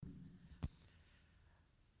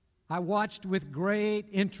I watched with great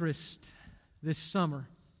interest this summer,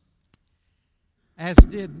 as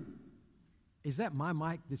did, is that my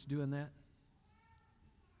mic that's doing that?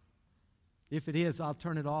 If it is, I'll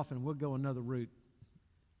turn it off and we'll go another route.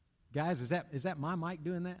 Guys, is that my mic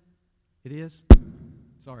doing that? It is?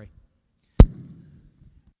 Sorry.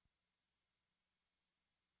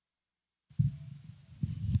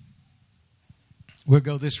 We'll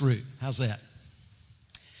go this route. How's that?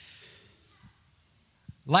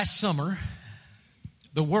 Last summer,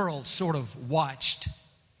 the world sort of watched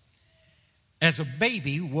as a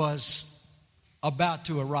baby was about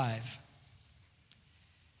to arrive.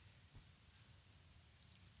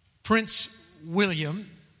 Prince William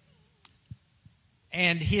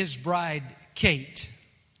and his bride, Kate,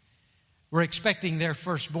 were expecting their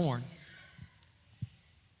firstborn.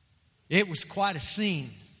 It was quite a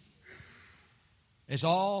scene. As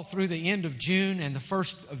all through the end of June and the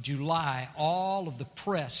 1st of July, all of the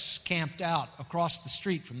press camped out across the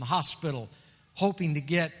street from the hospital, hoping to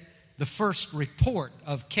get the first report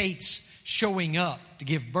of Kate's showing up to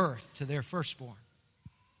give birth to their firstborn.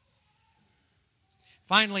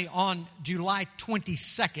 Finally, on July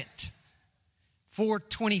 22nd,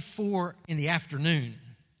 4:24 in the afternoon,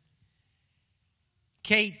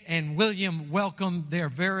 Kate and William welcomed their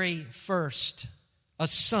very first, a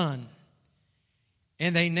son.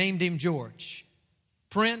 And they named him George.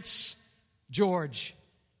 Prince George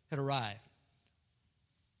had arrived.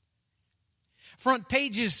 Front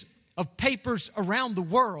pages of papers around the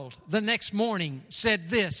world the next morning said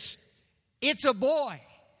this: "It's a boy."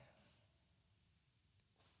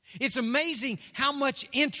 It's amazing how much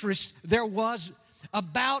interest there was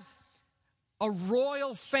about a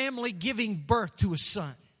royal family giving birth to a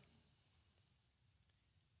son.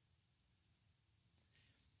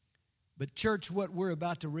 But church, what we're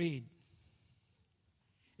about to read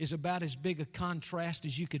is about as big a contrast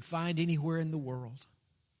as you could find anywhere in the world.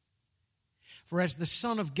 For as the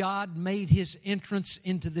Son of God made his entrance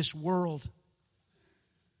into this world,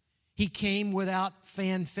 he came without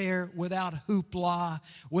fanfare, without hoopla,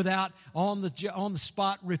 without on the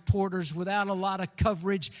spot reporters, without a lot of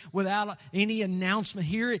coverage, without any announcement.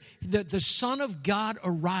 Here, the Son of God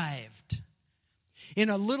arrived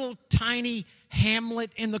in a little tiny hamlet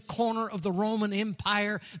in the corner of the Roman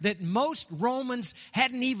Empire that most Romans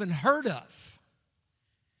hadn't even heard of.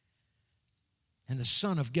 And the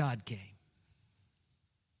Son of God came.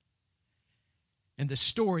 And the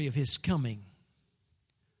story of his coming,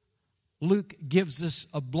 Luke gives us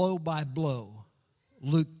a blow by blow.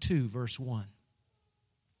 Luke 2, verse 1.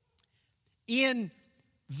 In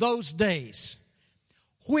those days.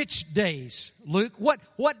 Which days, Luke?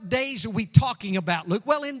 What days are we talking about, Luke?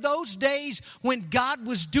 Well, in those days when God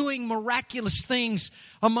was doing miraculous things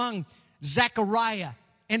among Zechariah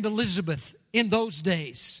and Elizabeth, in those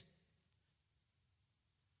days.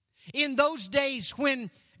 In those days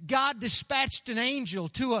when God dispatched an angel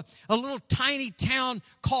to a little tiny town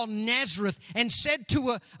called Nazareth and said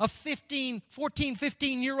to a 14,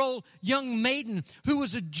 15-year-old young maiden who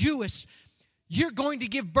was a Jewess, "You're going to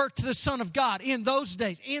give birth to the Son of God." In those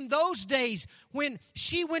days when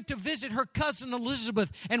she went to visit her cousin Elizabeth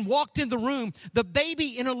and walked in the room, the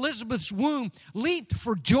baby in Elizabeth's womb leaped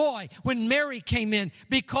for joy when Mary came in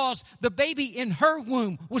because the baby in her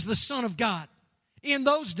womb was the Son of God. In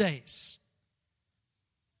those days,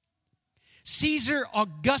 Caesar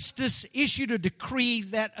Augustus issued a decree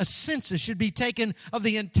that a census should be taken of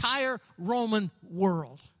the entire Roman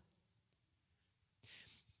world.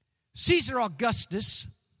 Caesar Augustus,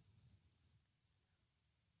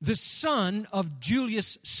 the son of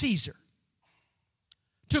Julius Caesar,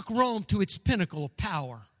 took Rome to its pinnacle of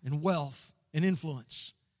power and wealth and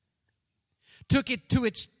influence. Took it to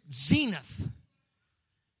its zenith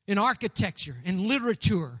in architecture and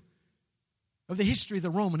literature of the history of the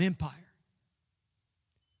Roman Empire.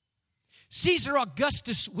 Caesar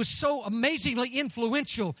Augustus was so amazingly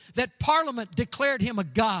influential that Parliament declared him a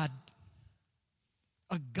god.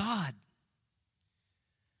 A god.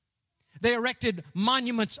 They erected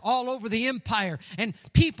monuments all over the empire, and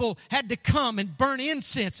people had to come and burn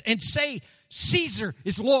incense and say, "Caesar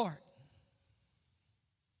is Lord."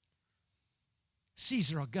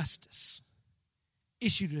 Caesar Augustus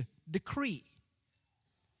issued a decree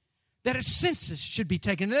that a census should be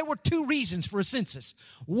taken. There were two reasons for a census.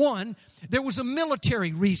 One, there was a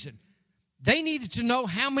military reason. They needed to know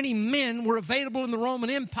how many men were available in the Roman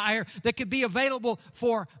Empire that could be available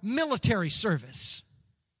for military service.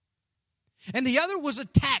 And the other was a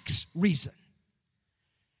tax reason.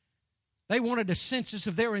 They wanted a census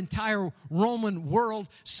of their entire Roman world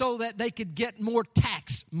so that they could get more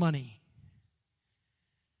tax money.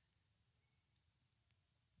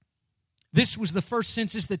 This was the first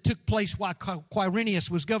census that took place while Quirinius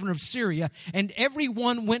was governor of Syria, and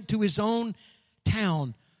everyone went to his own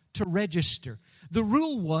town to register. The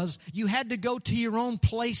rule was you had to go to your own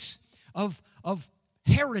place of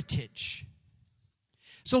heritage.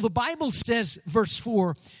 So the Bible says, verse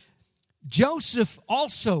 4, Joseph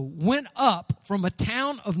also went up from a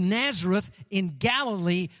town of Nazareth in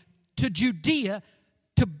Galilee to Judea,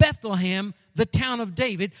 to Bethlehem, the town of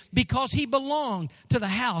David, because he belonged to the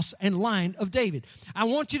house and line of David. I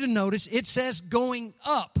want you to notice it says going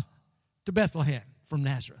up to Bethlehem from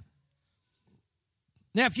Nazareth.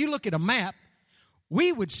 Now, if you look at a map,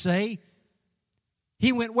 we would say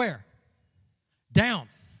he went where? Down.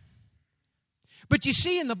 But you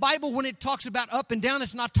see, in the Bible, when it talks about up and down,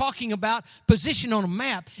 it's not talking about position on a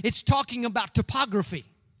map. It's talking about topography.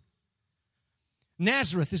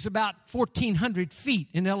 Nazareth is about 1,400 feet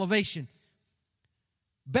in elevation.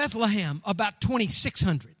 Bethlehem, about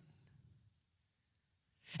 2,600.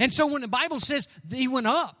 And so when the Bible says he went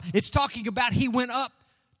up, it's talking about he went up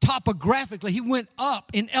topographically. He went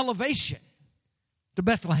up in elevation to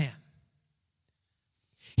Bethlehem.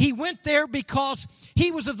 He went there because he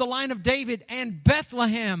was of the line of David, and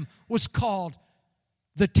Bethlehem was called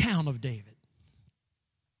the town of David.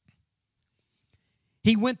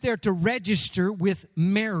 He went there to register with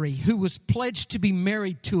Mary, who was pledged to be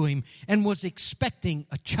married to him and was expecting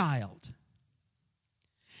a child.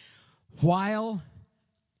 While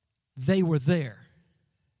they were there,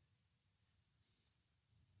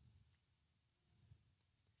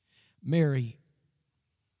 Mary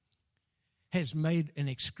has made an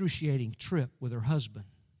excruciating trip with her husband.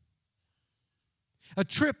 A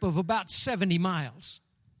trip of about 70 miles.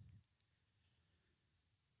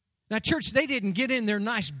 Now, church, they didn't get in their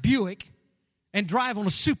nice Buick and drive on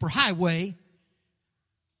a super highway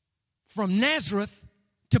from Nazareth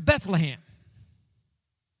to Bethlehem.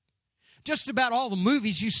 Just about all the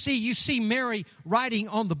movies you see Mary riding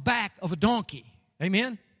on the back of a donkey.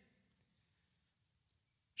 Amen?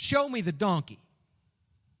 Show me the donkey.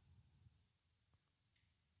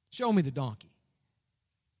 Show me the donkey.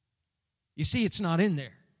 You see, it's not in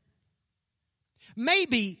there.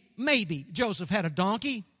 Maybe Joseph had a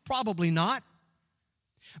donkey. Probably not.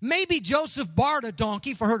 Maybe Joseph borrowed a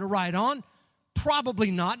donkey for her to ride on.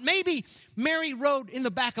 Probably not. Maybe Mary rode in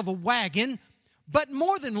the back of a wagon. But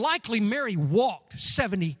more than likely, Mary walked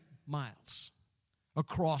 70 miles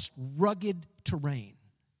across rugged terrain.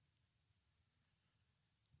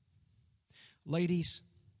 Ladies,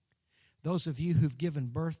 those of you who've given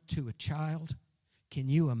birth to a child, can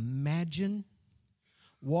you imagine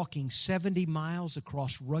walking 70 miles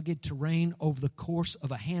across rugged terrain over the course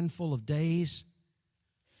of a handful of days?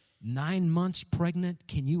 9 months pregnant,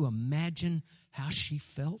 can you imagine how she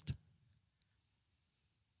felt?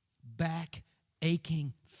 Back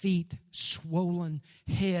aching, feet swollen,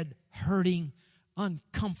 head hurting,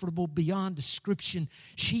 uncomfortable beyond description.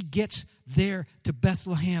 She gets there to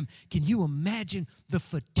Bethlehem. Can you imagine the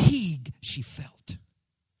fatigue she felt?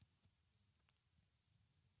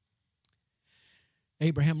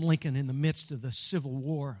 Abraham Lincoln, in the midst of the Civil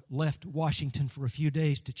War, left Washington for a few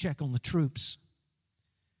days to check on the troops.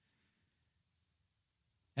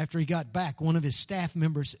 After he got back, one of his staff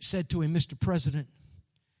members said to him, "Mr. President,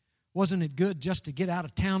 wasn't it good just to get out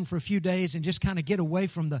of town for a few days and just kind of get away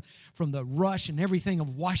from the rush and everything of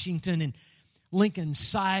Washington?" And Lincoln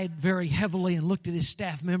sighed very heavily and looked at his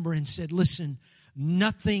staff member and said, "Listen,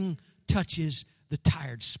 nothing touches the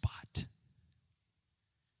tired spot."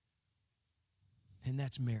 And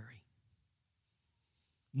that's Mary.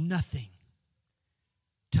 Nothing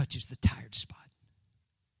touches the tired spot.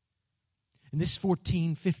 And this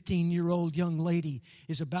 14, 15-year-old young lady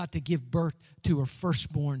is about to give birth to her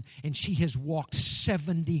firstborn, and she has walked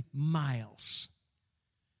 70 miles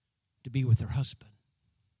to be with her husband.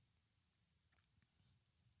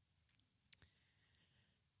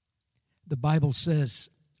 The Bible says,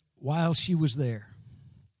 while she was there,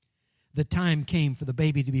 the time came for the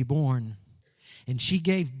baby to be born, and she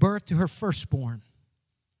gave birth to her firstborn,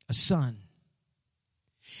 a son.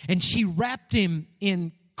 And she wrapped him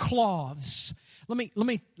in cloths. Let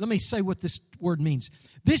me say what this word means.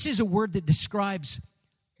 This is a word that describes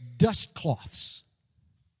dust cloths.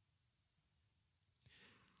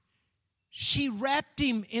 She wrapped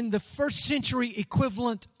him in the first century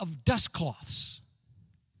equivalent of dust cloths.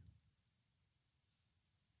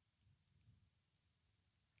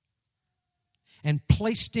 And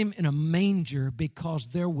placed him in a manger because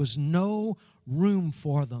there was no room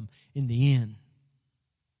for them in the inn.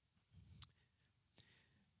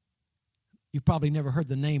 You've probably never heard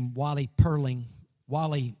the name Wally Perling.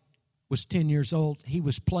 Wally was 10 years old, he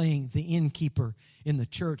was playing the innkeeper in the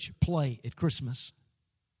church play at Christmas.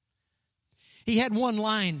 He had one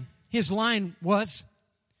line. His line was,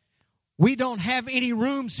 "We don't have any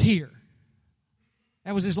rooms here."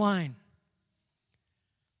 That was his line.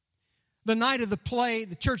 The night of the play,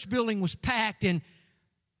 the church building was packed, and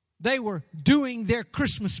they were doing their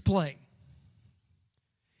Christmas play.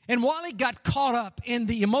 And Wally got caught up in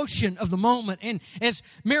the emotion of the moment. And as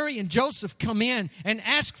Mary and Joseph come in and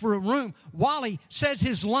ask for a room, Wally says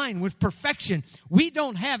his line with perfection, "We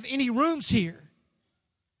don't have any rooms here."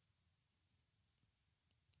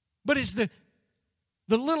 But as the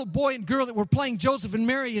little boy and girl that were playing Joseph and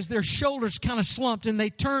Mary, as their shoulders kind of slumped and they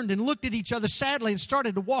turned and looked at each other sadly and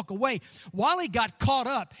started to walk away, Wally got caught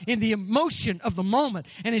up in the emotion of the moment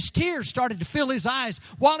and his tears started to fill his eyes.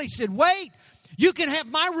 Wally said, "Wait, you can have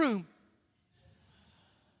my room."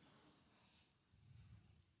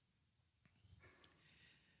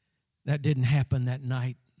 That didn't happen that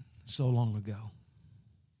night so long ago.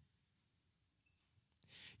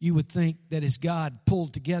 You would think that as God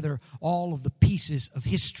pulled together all of the pieces of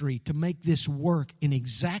history to make this work in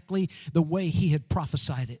exactly the way He had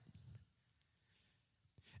prophesied it,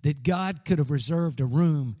 that God could have reserved a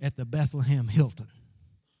room at the Bethlehem Hilton.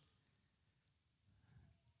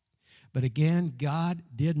 But again, God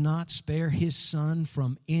did not spare His Son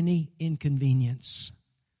from any inconvenience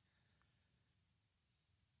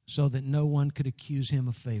so that no one could accuse Him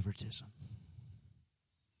of favoritism.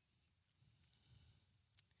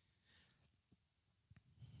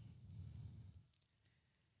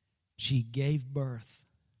 She gave birth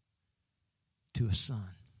to a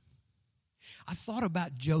son. I thought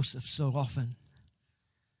about Joseph so often.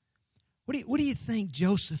 What do you think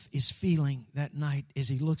Joseph is feeling that night as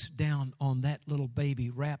he looks down on that little baby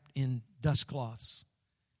wrapped in dust cloths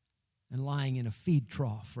and lying in a feed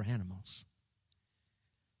trough for animals?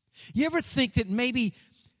 You ever think that maybe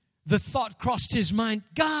the thought crossed his mind,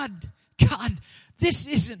 God, this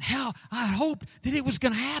isn't how I hoped that it was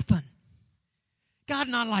going to happen. God,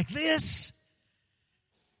 not like this.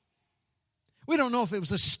 We don't know if it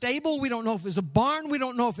was a stable. We don't know if it was a barn. We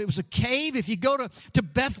don't know if it was a cave. If you go to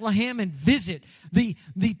Bethlehem and visit the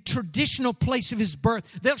traditional place of His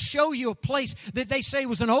birth, they'll show you a place that they say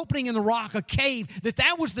was an opening in the rock, a cave,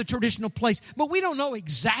 that was the traditional place. But we don't know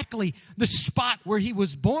exactly the spot where He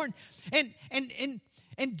was born.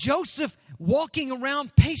 And Joseph walking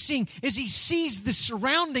around pacing as he sees the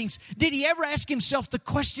surroundings, did he ever ask himself the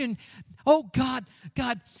question, "Oh God,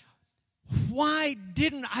 why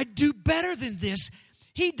didn't I do better than this?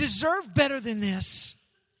 He deserved better than this."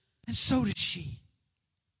 And so did she.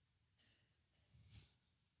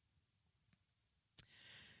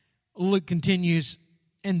 Luke continues,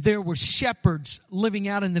 "And there were shepherds living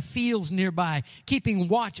out in the fields nearby, keeping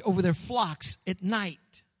watch over their flocks at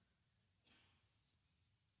night."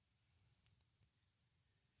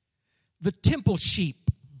 The temple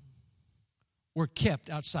sheep were kept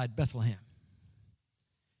outside Bethlehem.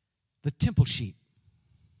 The temple sheep.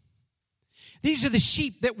 These are the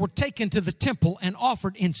sheep that were taken to the temple and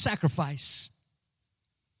offered in sacrifice.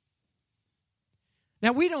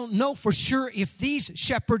 Now, we don't know for sure if these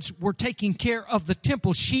shepherds were taking care of the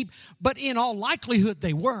temple sheep, but in all likelihood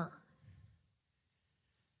they were.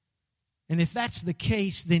 And if that's the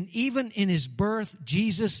case, then even in His birth,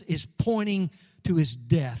 Jesus is pointing to His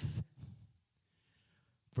death.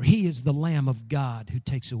 For He is the Lamb of God who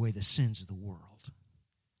takes away the sins of the world.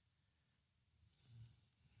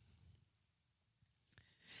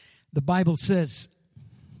 The Bible says,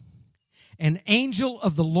 "An angel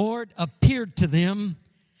of the Lord appeared to them,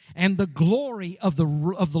 and the glory of the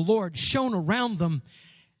Lord shone around them,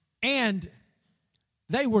 and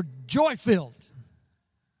they were joy-filled."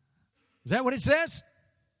 Is that what it says?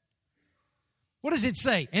 What does it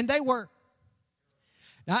say? And they were...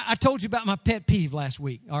 Now, I told you about my pet peeve last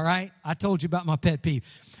week, all right? I told you about my pet peeve.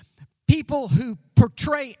 People who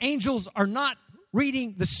portray angels are not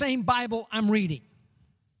reading the same Bible I'm reading.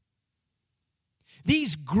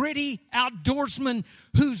 These gritty outdoorsmen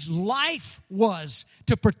whose life was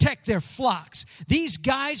to protect their flocks. These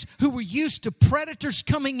guys who were used to predators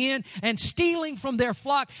coming in and stealing from their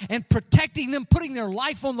flock and protecting them, putting their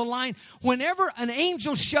life on the line. Whenever an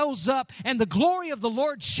angel shows up and the glory of the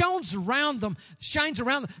Lord shines around them,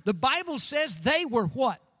 the Bible says they were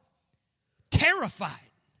what?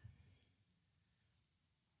 Terrified.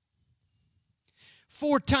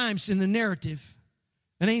 4 times in the narrative,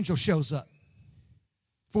 an angel shows up.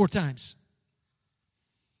 4 times.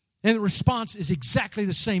 And the response is exactly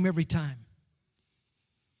the same every time.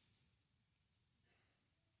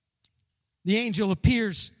 The angel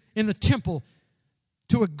appears in the temple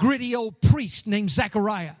to a gritty old priest named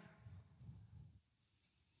Zechariah.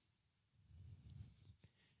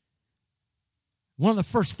 one of the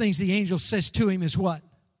first things the angel says to him is what?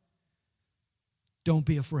 Don't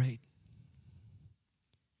be afraid.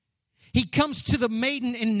 He comes to the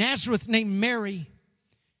maiden in Nazareth named Mary,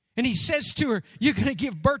 and he says to her, you're going to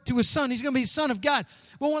give birth to a son. He's going to be the Son of God.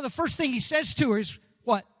 Well, one of the first things he says to her is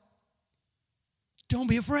what? Don't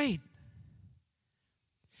be afraid.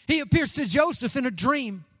 He appears to Joseph in a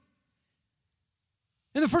dream.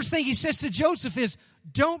 And the first thing he says to Joseph is,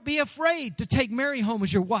 don't be afraid to take Mary home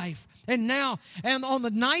as your wife. And on the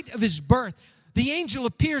night of his birth, the angel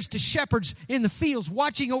appears to shepherds in the fields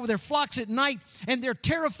watching over their flocks at night, and they're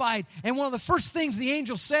terrified. And one of the first things the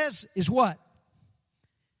angel says is what?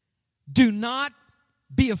 Do not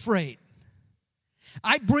be afraid.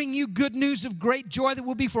 I bring you good news of great joy that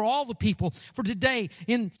will be for all the people. For today,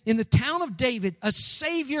 in the town of David, a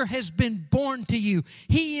Savior has been born to you.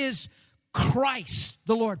 He is Christ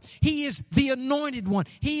the Lord. He is the anointed one.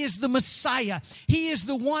 He is the Messiah. He is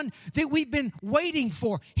the one that we've been waiting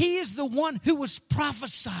for. He is the one who was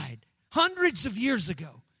prophesied hundreds of years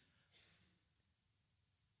ago.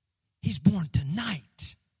 He's born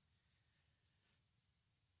tonight.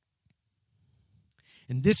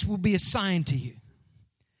 And this will be a sign to you.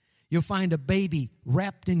 You'll find a baby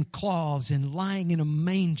wrapped in cloths and lying in a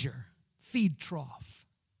manger, feed trough.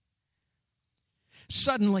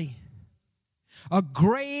 Suddenly, a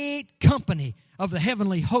great company of the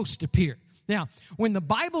heavenly host appeared. Now, when the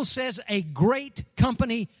Bible says a great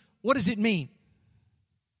company, what does it mean?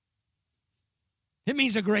 It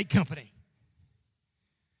means a great company.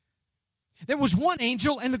 There was one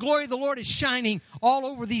angel, and the glory of the Lord is shining all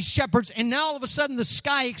over these shepherds, and now all of a sudden the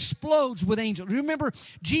sky explodes with angels. Remember,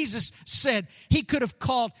 Jesus said he could have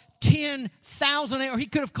called 10,000, or he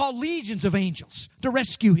could have called legions of angels to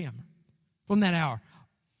rescue him from that hour.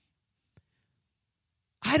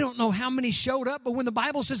 I don't know how many showed up, but when the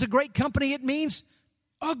Bible says a great company, it means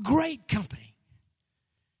a great company.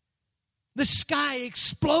 The sky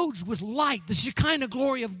explodes with light, the Shekinah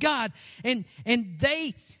glory of God, and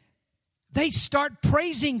they start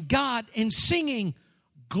praising God and singing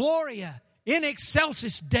Gloria in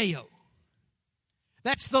excelsis Deo.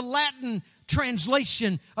 That's the Latin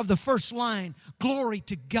translation of the first line, glory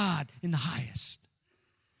to God in the highest.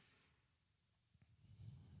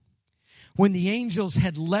 When the angels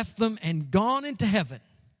had left them and gone into heaven,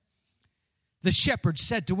 the shepherds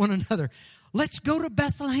said to one another, let's go to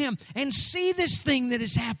Bethlehem and see this thing that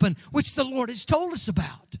has happened, which the Lord has told us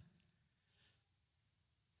about.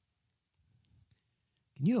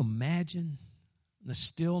 Can you imagine the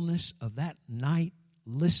stillness of that night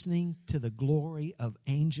listening to the glory of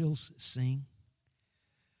angels sing?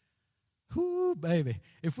 Whoo, baby.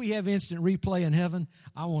 If we have instant replay in heaven,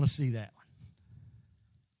 I want to see that one.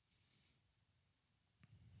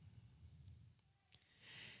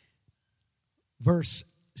 Verse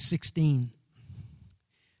 16.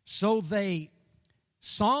 So they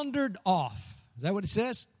sauntered off. Is that what it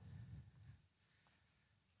says?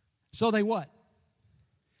 So they what?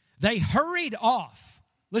 They hurried off.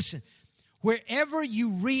 Listen, wherever you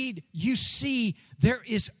read, you see there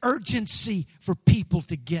is urgency for people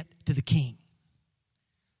to get to the King.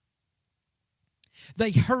 They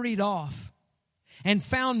hurried off and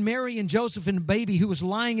found Mary and Joseph and the baby who was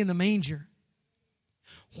lying in the manger.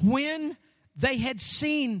 When they had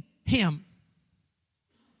seen him,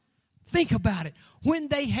 think about it. When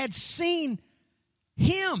they had seen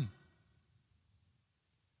him.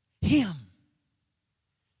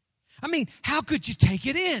 I mean, how could you take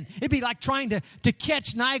it in? It'd be like trying to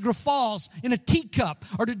catch Niagara Falls in a teacup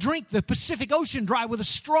or to drink the Pacific Ocean dry with a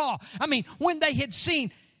straw. I mean, when they had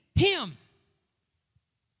seen him,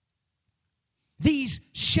 these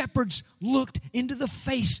shepherds looked into the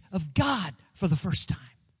face of God for the first time.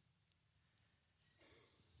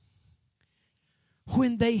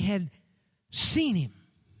 When they had seen him,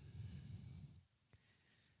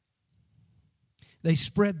 they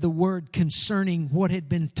spread the word concerning what had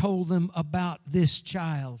been told them about this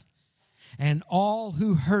child. And all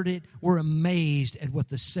who heard it were amazed at what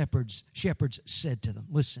the shepherds said to them.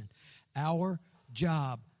 Listen, our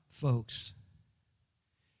job, folks,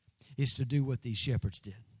 is to do what these shepherds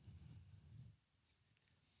did.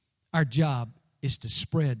 Our job is to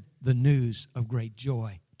spread the news of great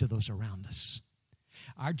joy to those around us.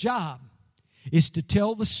 Our job is to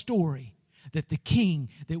tell the story that the King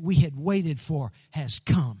that we had waited for has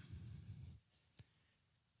come.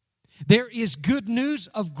 There is good news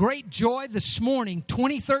of great joy this morning,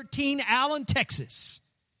 2013, Allen, Texas.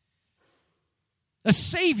 A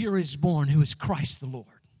Savior is born who is Christ the Lord.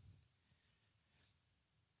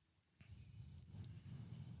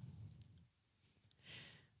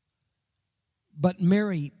 But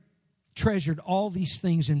Mary treasured all these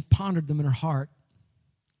things and pondered them in her heart.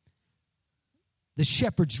 the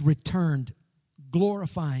shepherds returned,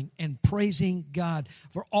 glorifying and praising God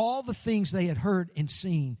for all the things they had heard and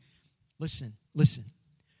seen. Listen.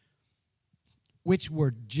 Which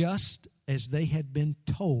were just as they had been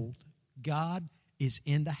told. God is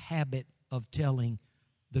in the habit of telling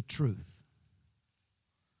the truth.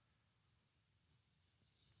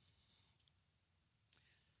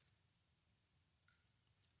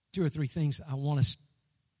 Two or three things I want us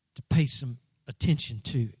to pay some attention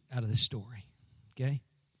to out of this story. Okay?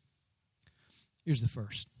 Here's the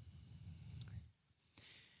first.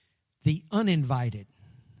 The uninvited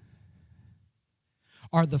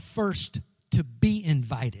are the first to be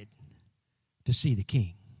invited to see the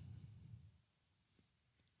King.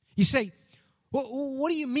 You say, well, what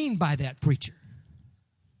do you mean by that, preacher?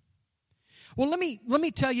 Well, let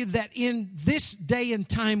me tell you that in this day and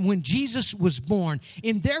time when Jesus was born,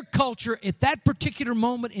 in their culture at that particular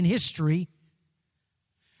moment in history,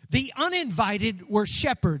 the uninvited were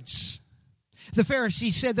shepherds. The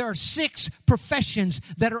Pharisees said there are 6 professions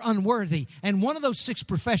that are unworthy, and one of those 6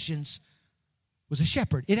 professions was a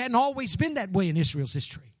shepherd. It hadn't always been that way in Israel's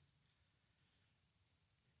history.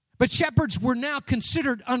 But shepherds were now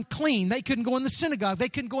considered unclean. They couldn't go in the synagogue. They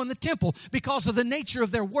couldn't go in the temple because of the nature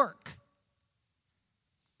of their work.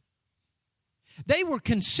 They were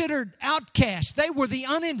considered outcasts. They were the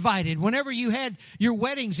uninvited. Whenever you had your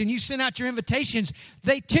weddings and you sent out your invitations,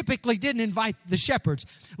 they typically didn't invite the shepherds.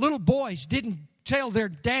 Little boys didn't tell their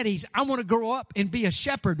daddies, I want to grow up and be a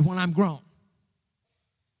shepherd when I'm grown.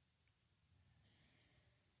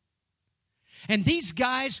 And these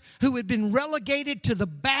guys who had been relegated to the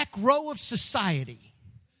back row of society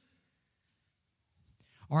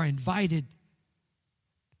are invited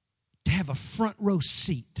to have a front row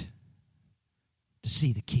seat to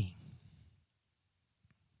see the King.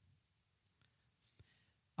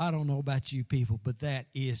 I don't know about you people, but that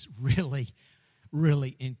is really,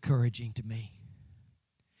 really encouraging to me.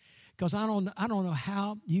 Because I don't know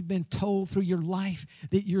how you've been told through your life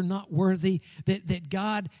that you're not worthy, that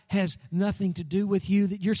God has nothing to do with you,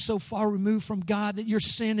 that you're so far removed from God, that your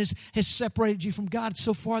sin has separated you from God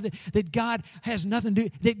so far that God has nothing to do,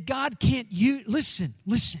 that God can't use. Listen.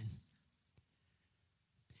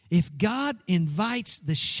 If God invites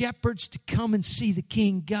the shepherds to come and see the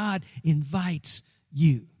King, God invites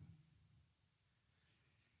you.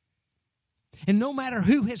 And no matter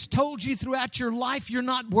who has told you throughout your life you're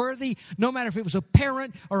not worthy, no matter if it was a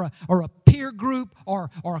parent or a peer group or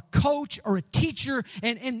a coach or a teacher,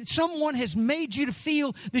 and someone has made you to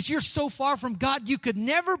feel that you're so far from God you could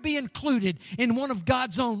never be included in one of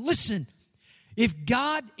God's own. Listen, if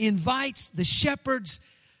God invites the shepherds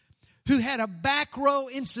who had a back row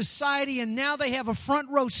in society and now they have a front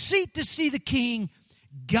row seat to see the King,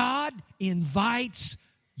 God invites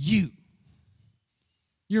you.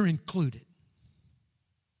 You're included.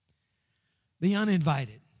 The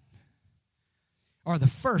uninvited are the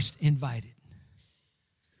first invited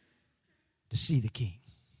to see the King.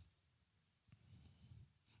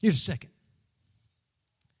 Here's a second.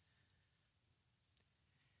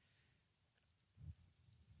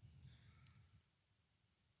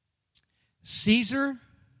 Caesar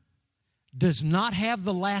does not have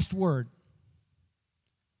the last word.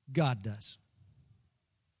 God does.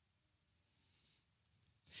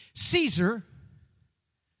 Caesar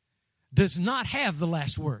does not have the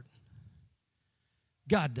last word.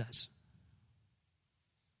 God does.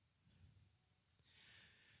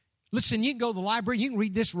 Listen, you can go to the library. You can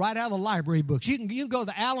read this right out of the library books. You can go to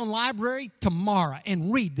the Allen Library tomorrow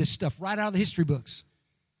and read this stuff right out of the history books.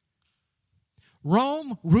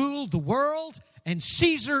 Rome ruled the world, and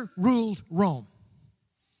Caesar ruled Rome.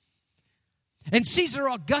 And Caesar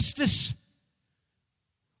Augustus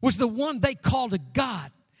was the one they called a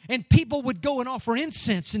god. And people would go and offer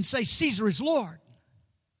incense and say, Caesar is Lord.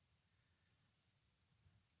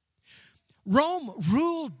 Rome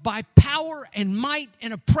ruled by power and might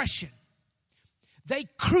and oppression. They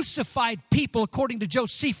crucified people, according to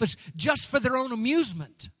Josephus, just for their own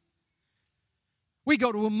amusement. We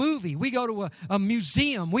go to a movie. We go to a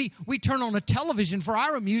museum. We turn on a television for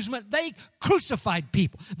our amusement. They crucified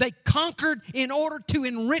people. They conquered in order to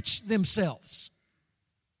enrich themselves.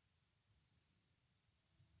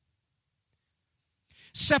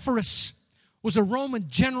 Sepphoris was a Roman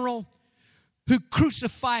general who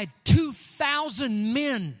crucified 2,000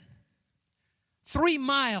 men 3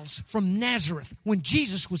 miles from Nazareth when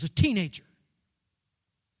Jesus was a teenager.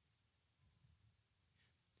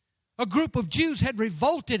 A group of Jews had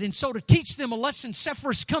revolted, and so to teach them a lesson,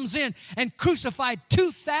 Sepphoris comes in and crucified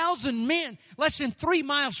 2,000 men less than 3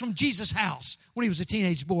 miles from Jesus' house when he was a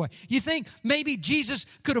teenage boy. You think maybe Jesus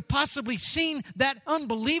could have possibly seen that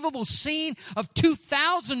unbelievable scene of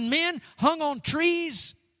 2,000 men hung on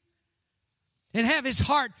trees and have his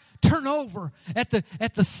heart turn over at the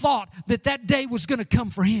thought that that day was going to come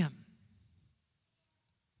for him?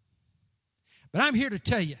 But I'm here to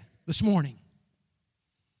tell you this morning,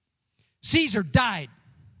 Caesar died,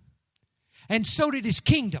 and so did his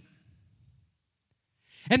kingdom.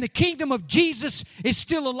 And the kingdom of Jesus is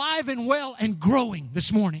still alive and well and growing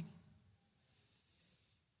this morning.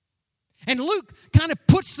 And Luke kind of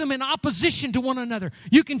puts them in opposition to one another.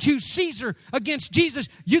 You can choose Caesar against Jesus.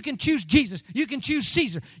 You can choose Jesus. You can choose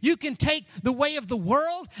Caesar. You can take the way of the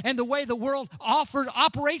world and the way the world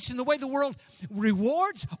operates and the way the world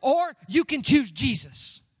rewards, or you can choose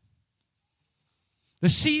Jesus. The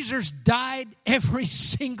Caesars died, every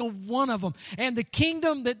single one of them. And the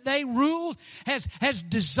kingdom that they ruled has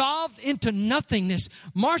dissolved into nothingness.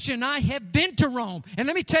 Marcia and I have been to Rome. And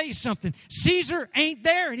let me tell you something. Caesar ain't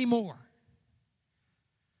there anymore.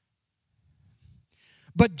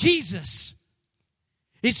 But Jesus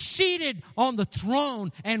is seated on the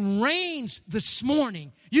throne and reigns this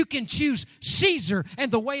morning. You can choose Caesar and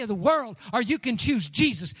the way of the world, or you can choose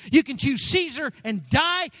Jesus. You can choose Caesar and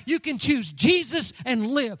die. You can choose Jesus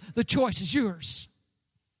and live. The choice is yours.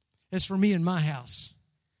 As for me and my house,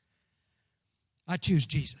 I choose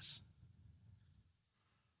Jesus.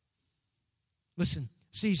 Listen,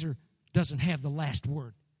 Caesar doesn't have the last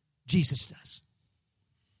word. Jesus does.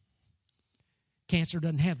 Cancer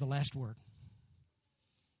doesn't have the last word.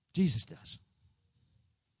 Jesus does.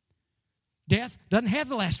 Death doesn't have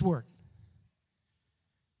the last word.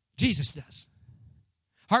 Jesus does.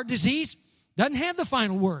 Heart disease doesn't have the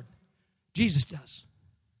final word. Jesus does.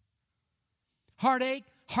 Heartache,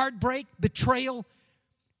 heartbreak, betrayal,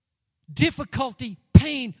 difficulty,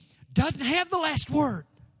 pain doesn't have the last word.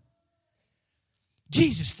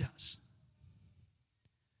 Jesus does.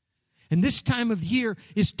 And this time of year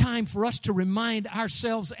is time for us to remind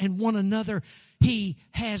ourselves and one another, He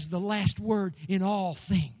has the last word in all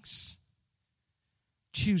things.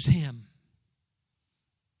 Choose Him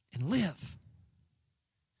and live.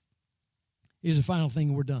 Here's the final thing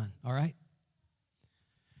and we're done, all right?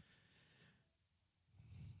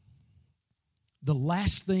 The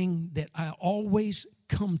last thing that I always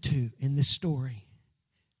come to in this story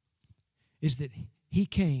is that He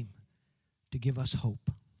came to give us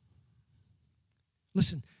hope.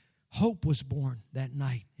 Listen, hope was born that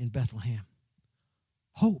night in Bethlehem.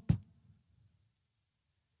 Hope.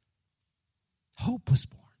 Hope was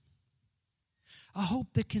born. A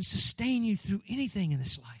hope that can sustain you through anything in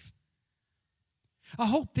this life. A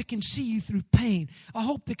hope that can see you through pain. A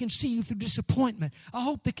hope that can see you through disappointment. A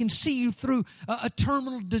hope that can see you through a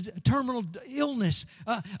terminal illness.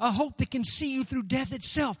 A hope that can see you through death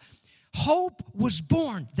itself. Hope was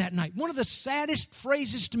born that night. One of the saddest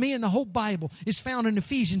phrases to me in the whole Bible is found in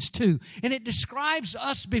Ephesians 2. And it describes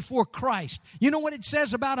us before Christ. You know what it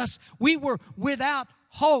says about us? We were without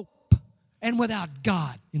hope and without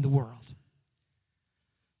God in the world.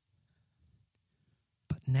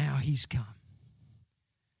 But now He's come.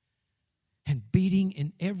 And beating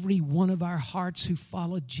in every one of our hearts who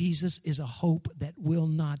follow Jesus is a hope that will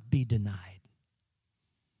not be denied.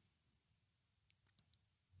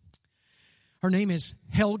 Her name is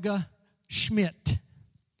Helga Schmidt.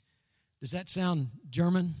 Does that sound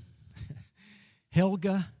German?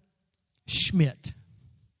 Helga Schmidt.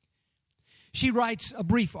 She writes a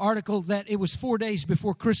brief article that it was 4 days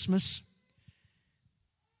before Christmas.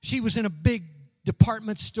 She was in a big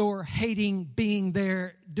department store, hating being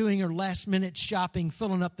there, doing her last-minute shopping,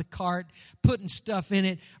 filling up the cart, putting stuff in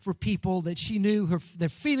it for people that she knew their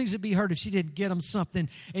feelings would be hurt if she didn't get them something.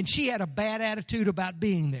 And she had a bad attitude about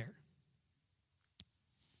being there.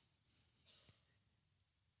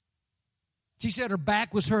 She said her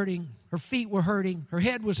back was hurting, her feet were hurting, her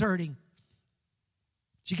head was hurting.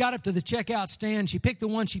 She got up to the checkout stand. She picked the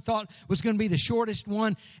one she thought was going to be the shortest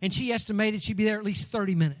one, and she estimated she'd be there at least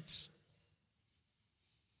 30 minutes.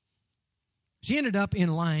 She ended up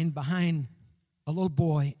in line behind a little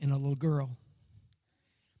boy and a little girl.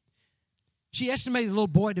 She estimated the little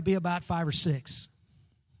boy to be about 5 or 6.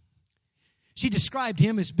 She described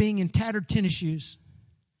him as being in tattered tennis shoes.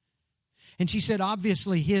 And she said,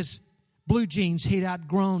 obviously, his blue jeans he'd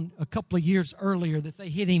outgrown a couple of years earlier, that they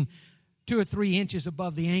hit him 2 or 3 inches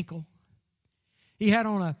above the ankle. He had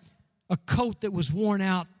on a coat that was worn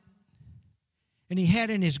out, and he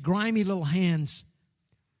had in his grimy little hands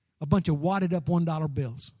a bunch of wadded up $1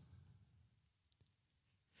 bills.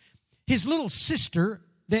 his little sister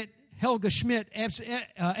that Helga Schmidt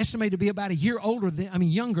estimated to be about a year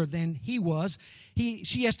younger than he was.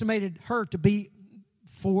 She estimated her to be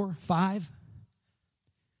 4, 5.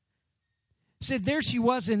 Said there she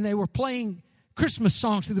was, and they were playing Christmas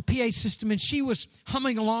songs through the PA system, and she was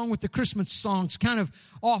humming along with the Christmas songs, kind of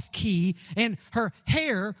off key. And her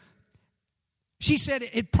hair, she said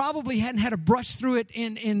it probably hadn't had a brush through it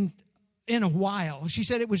in a while. She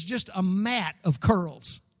said it was just a mat of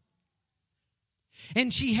curls.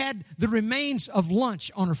 And she had the remains of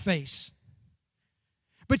lunch on her face.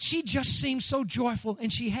 But she just seemed so joyful,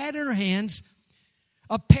 and she had in her hands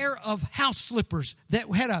a pair of house slippers that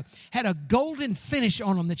had a golden finish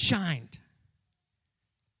on them that shined.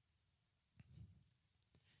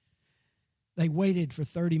 They waited for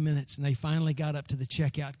 30 minutes, and they finally got up to the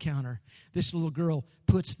checkout counter. This little girl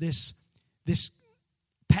puts this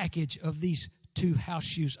package of these 2 house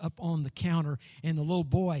shoes up on the counter, and the little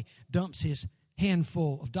boy dumps his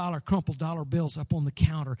handful of crumpled dollar bills up on the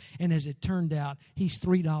counter. And as it turned out, he's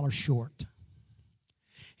 $3 short.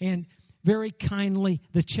 And very kindly,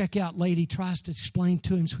 the checkout lady tries to explain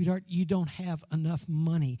to him, sweetheart, you don't have enough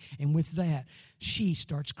money. And with that, she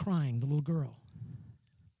starts crying, the little girl.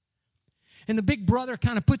 And the big brother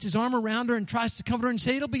kind of puts his arm around her and tries to comfort her and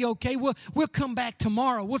say, it'll be okay. We'll come back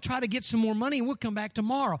tomorrow. We'll try to get some more money and we'll come back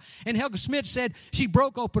tomorrow. And Helga Schmidt said she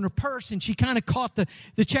broke open her purse and she kind of caught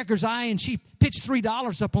the checker's eye and she pitched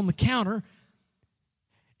 $3 up on the counter.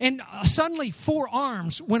 And suddenly 4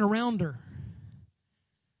 arms went around her.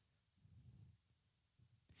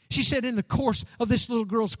 She said in the course of this little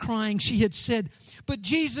girl's crying, she had said, but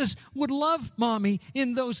Jesus would love Mommy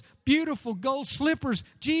in those beautiful gold slippers.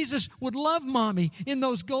 Jesus would love Mommy in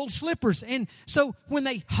those gold slippers. And so when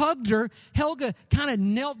they hugged her, Helga kind of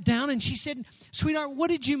knelt down and she said, sweetheart, what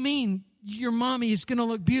did you mean your Mommy is going to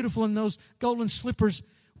look beautiful in those golden slippers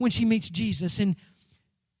when she meets Jesus? And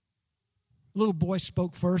the little boy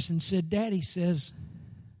spoke first and said, Daddy says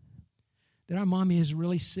that our Mommy is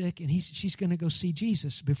really sick and she's going to go see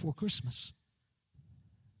Jesus before Christmas.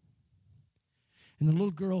 And the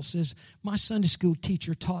little girl says, my Sunday school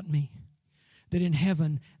teacher taught me that in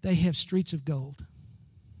heaven they have streets of gold.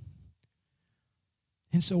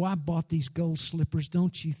 And so I bought these gold slippers.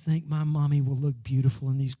 Don't you think my Mommy will look beautiful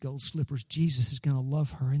in these gold slippers? Jesus is going to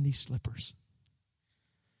love her in these slippers.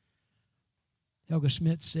 Helga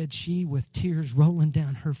Schmidt said she, with tears rolling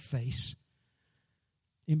down her face,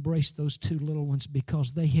 embraced those 2 little ones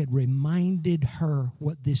because they had reminded her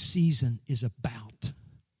what this season is about.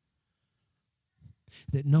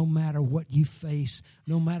 That no matter what you face,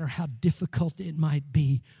 no matter how difficult it might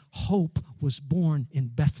be, hope was born in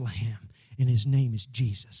Bethlehem, and his name is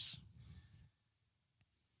Jesus.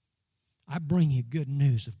 I bring you good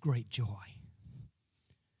news of great joy.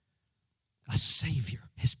 A Savior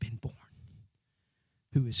has been born,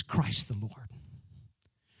 who is Christ the Lord.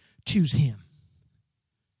 Choose him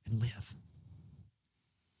and live.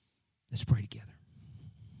 Let's pray together.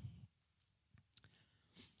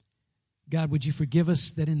 God, would you forgive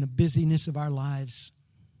us that in the busyness of our lives,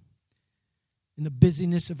 in the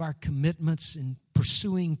busyness of our commitments in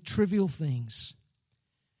pursuing trivial things,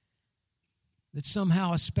 that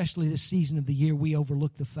somehow, especially this season of the year, we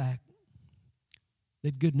overlook the fact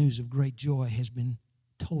that good news of great joy has been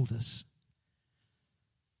told us.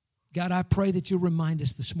 God, I pray that you'll remind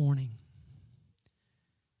us this morning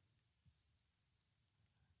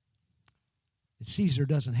that Caesar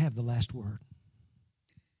doesn't have the last word,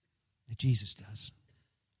 that Jesus does.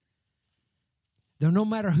 Though no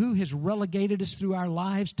matter who has relegated us through our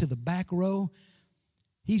lives to the back row,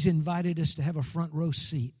 he's invited us to have a front row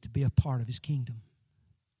seat to be a part of his kingdom.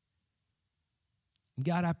 And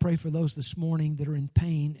God, I pray for those this morning that are in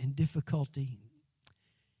pain and difficulty.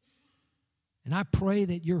 And I pray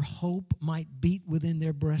that your hope might beat within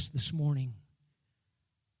their breast this morning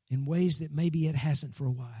in ways that maybe it hasn't for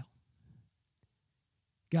a while.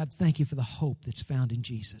 God, thank you for the hope that's found in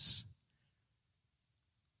Jesus.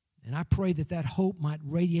 And I pray that that hope might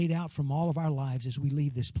radiate out from all of our lives as we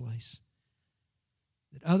leave this place.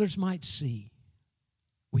 That others might see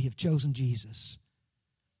we have chosen Jesus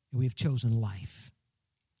and we have chosen life.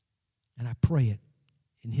 And I pray it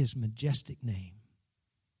in his majestic name.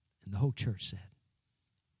 And the whole church said,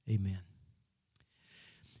 amen.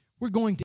 We're going to